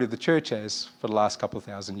majority of the church has for the last couple of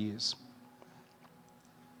thousand years.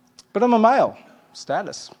 But I'm a male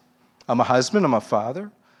status. I'm a husband, I'm a father.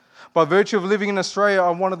 By virtue of living in Australia,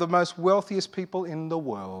 I'm one of the most wealthiest people in the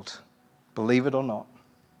world, believe it or not.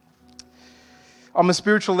 I'm a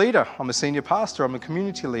spiritual leader, I'm a senior pastor, I'm a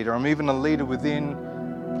community leader, I'm even a leader within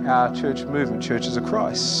our church movement, Churches of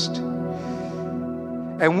Christ.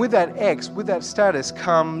 And with that status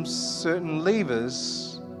comes certain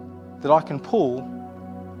levers that I can pull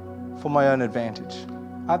for my own advantage,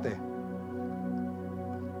 aren't there?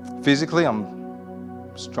 Physically,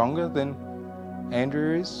 I'm stronger than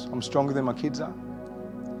Andrea is. I'm stronger than my kids are.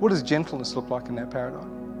 What does gentleness look like in that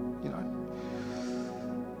paradigm?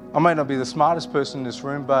 I may not be the smartest person in this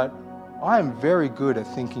room, but I am very good at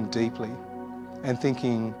thinking deeply and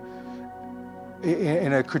thinking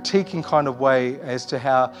in a critiquing kind of way as to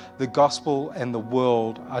how the gospel and the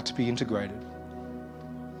world are to be integrated.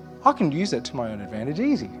 I can use that to my own advantage,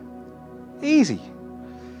 easy.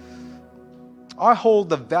 I hold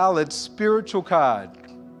the valid spiritual card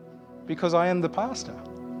because I am the pastor.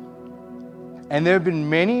 And there have been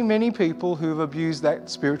many, many people who have abused that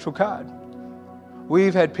spiritual card.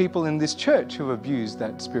 We've had people in this church who have abused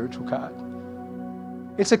that spiritual card.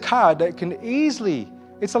 It's a card that can easily,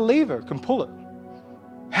 it's a lever, can pull it.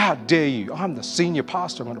 How dare you? I'm the senior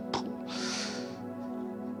pastor, I'm going to pull.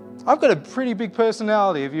 I've got a pretty big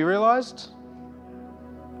personality, have you realized?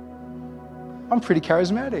 I'm pretty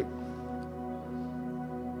charismatic.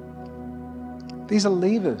 These are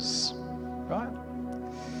levers, right?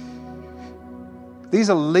 These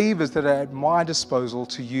are levers that are at my disposal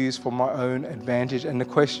to use for my own advantage. And the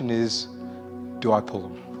question is, do I pull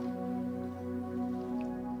them?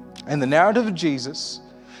 And the narrative of Jesus,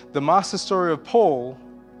 the master story of Paul,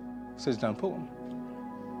 says don't pull them.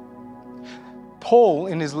 Paul,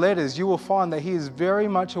 in his letters, you will find that he is very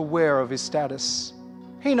much aware of his status.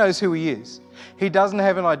 He knows who he is. He doesn't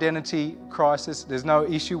have an identity crisis. There's no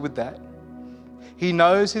issue with that. He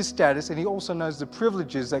knows his status, and he also knows the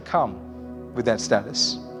privileges that come with that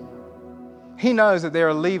status. He knows that there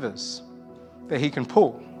are levers that he can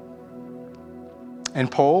pull.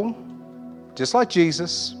 And Paul, just like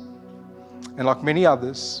Jesus, and like many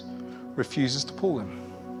others, refuses to pull them.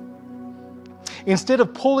 Instead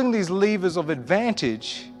of pulling these levers of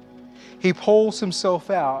advantage, he pulls himself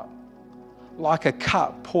out like a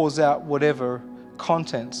cup pours out whatever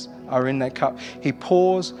contents are in that cup. He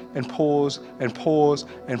pours and pours and pours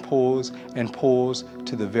and pours and pours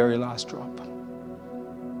to the very last drop.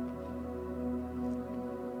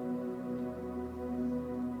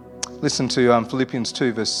 Listen to Philippians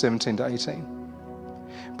 2, verse 17 to 18.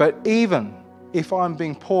 But even if I'm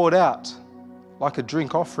being poured out like a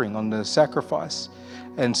drink offering on the sacrifice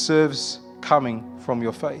and serves coming from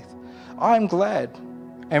your faith, I am glad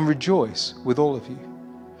and rejoice with all of you.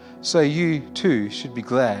 So you too should be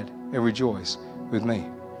glad and rejoice with me.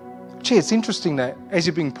 Gee, it's interesting that as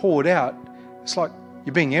you're being poured out, it's like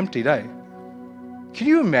you're being emptied, eh? Can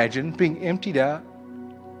you imagine being emptied out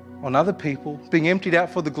on other people, being emptied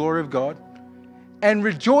out for the glory of God, and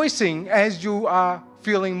rejoicing as you are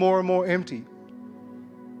feeling more and more empty?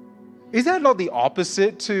 Is that not the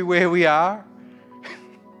opposite to where we are?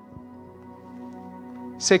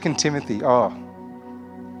 2 Timothy,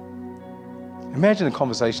 imagine the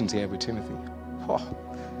conversations he had with Timothy.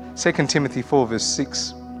 2 Timothy 4, verse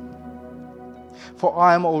 6. For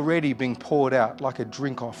I am already being poured out like a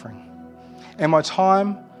drink offering, and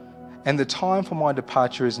the time for my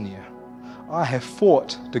departure is near. I have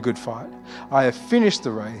fought the good fight. I have finished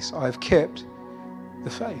the race. I have kept the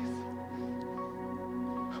faith.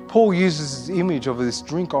 Paul uses this image of this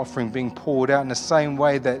drink offering being poured out in the same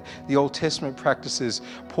way that the Old Testament practices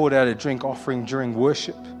poured out a drink offering during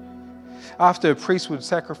worship. After a priest would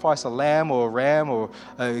sacrifice a lamb or a ram or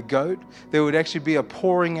a goat, there would actually be a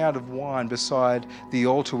pouring out of wine beside the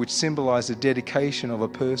altar, which symbolized the dedication of a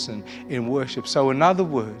person in worship. So in other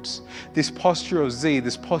words, this posture of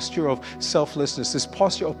this posture of selflessness, this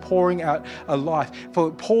posture of pouring out a life,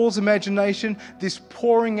 for Paul's imagination, this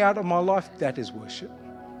pouring out of my life, that is worship.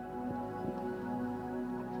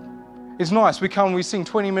 It's nice, we sing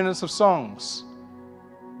 20 minutes of songs.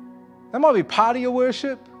 That might be part of your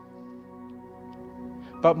worship,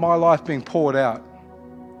 but my life being poured out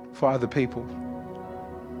for other people,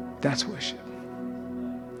 that's worship.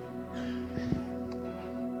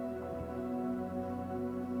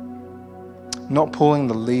 Not pulling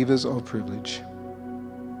the levers of privilege.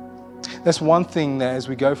 That's one thing that as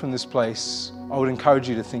we go from this place, I would encourage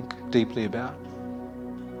you to think deeply about.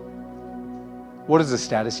 What is the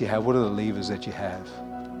status you have? What are the levers that you have?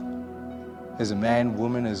 As a man,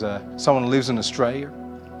 woman, as someone who lives in Australia,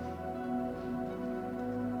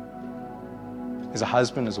 as a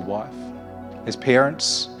husband, as a wife, as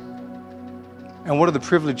parents, and what are the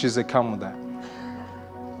privileges that come with that?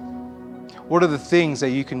 What are the things that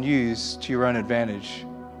you can use to your own advantage?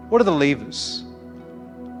 What are the levers?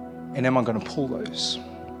 And am I going to pull those?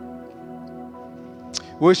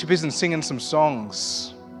 Worship isn't singing some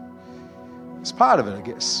songs. It's part of it, I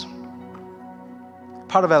guess.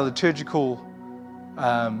 Part of our liturgical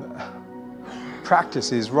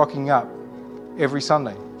practice is rocking up every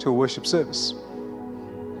Sunday to a worship service.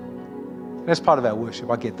 That's part of our worship,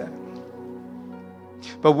 I get that.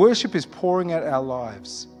 But worship is pouring out our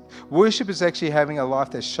lives. Worship is actually having a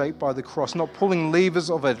life that's shaped by the cross, not pulling levers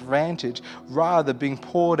of advantage, rather being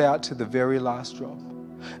poured out to the very last drop.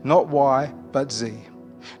 Not Y, but Z.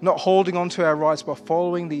 Not holding on to our rights, but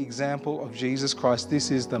following the example of Jesus Christ.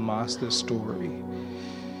 This is the master story.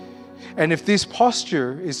 And if this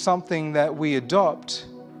posture is something that we adopt,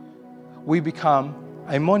 we become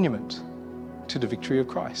a monument to the victory of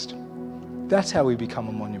Christ. That's how we become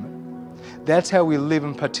a monument. That's how we live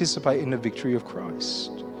and participate in the victory of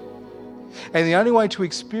Christ. And the only way to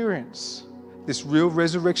experience this real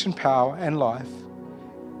resurrection power and life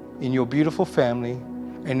in your beautiful family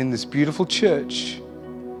and in this beautiful church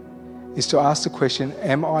is to ask the question,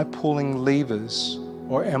 am I pulling levers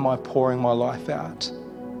or am I pouring my life out?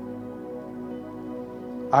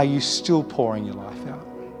 Are you still pouring your life out?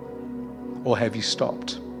 Or have you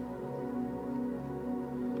stopped?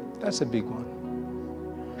 That's a big one.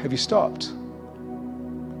 Have you stopped?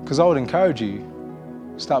 Because I would encourage you,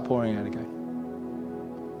 start pouring out again.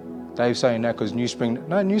 Dave's saying that because New Spring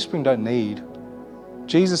don't need.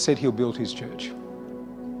 Jesus said he'll build his church.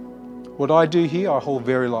 What I do here, I hold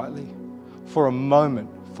very lightly. For a moment,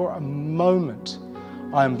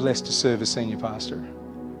 I am blessed to serve as senior pastor.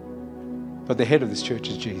 But the head of this church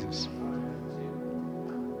is Jesus.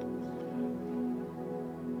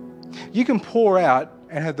 You can pour out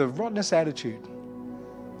and have the rottenest attitude,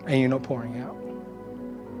 and you're not pouring out.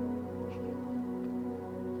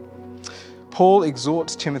 Paul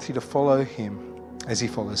exhorts Timothy to follow him as he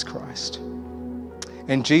follows Christ.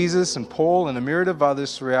 And Jesus and Paul and a myriad of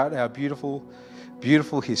others throughout our beautiful,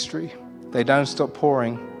 beautiful history, they don't stop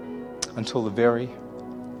pouring until the very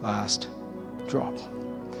last drop.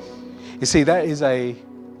 You see, that is a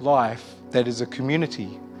life, that is a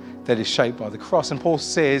community that is shaped by the cross. And Paul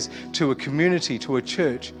says to a community, to a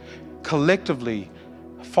church, collectively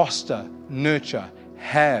foster, nurture,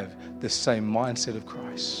 have the same mindset of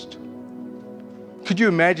Christ. Could you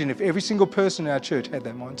imagine if every single person in our church had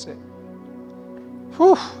that mindset?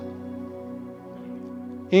 Whew.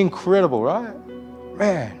 Incredible, right?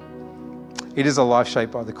 Man. It is a life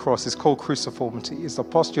shaped by the cross. It's called cruciformity. It's the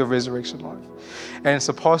posture of resurrection life. And it's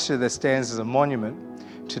a posture that stands as a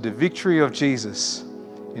monument to the victory of Jesus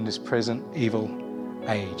in this present evil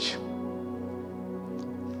age.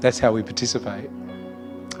 That's how we participate.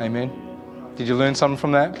 Amen. Did you learn something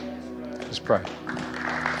from that? Let's pray.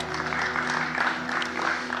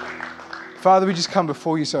 Father, we just come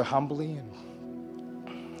before you so humbly, and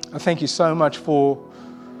I thank you so much for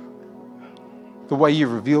the way you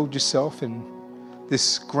revealed yourself in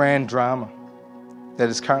this grand drama that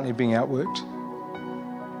is currently being outworked.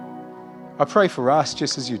 I pray for us,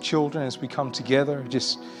 just as your children, as we come together,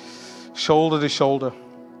 just shoulder to shoulder,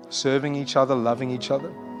 serving each other, loving each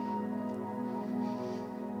other,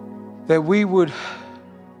 that we would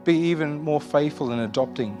be even more faithful in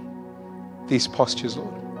adopting these postures,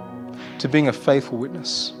 Lord, to being a faithful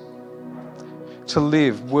witness, to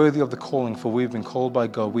live worthy of the calling, for we've been called by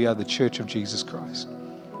God. We are the church of Jesus Christ.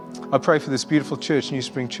 I pray for this beautiful church, New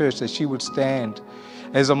Spring Church, that she would stand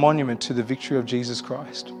as a monument to the victory of Jesus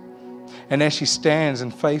Christ. And as she stands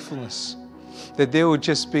in faithfulness, that there would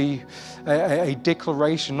just be a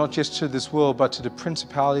declaration, not just to this world, but to the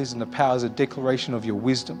principalities and the powers, a declaration of your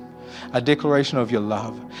wisdom, a declaration of your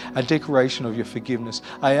love, a declaration of your forgiveness.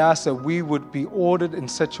 I ask that we would be ordered in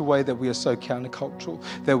such a way that we are so countercultural,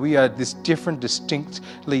 that we are this different,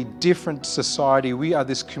 distinctly different society. We are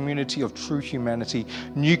this community of true humanity,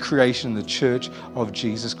 new creation in the church of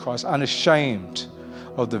Jesus Christ, unashamed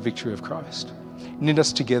of the victory of Christ. Knit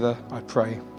us together, I pray.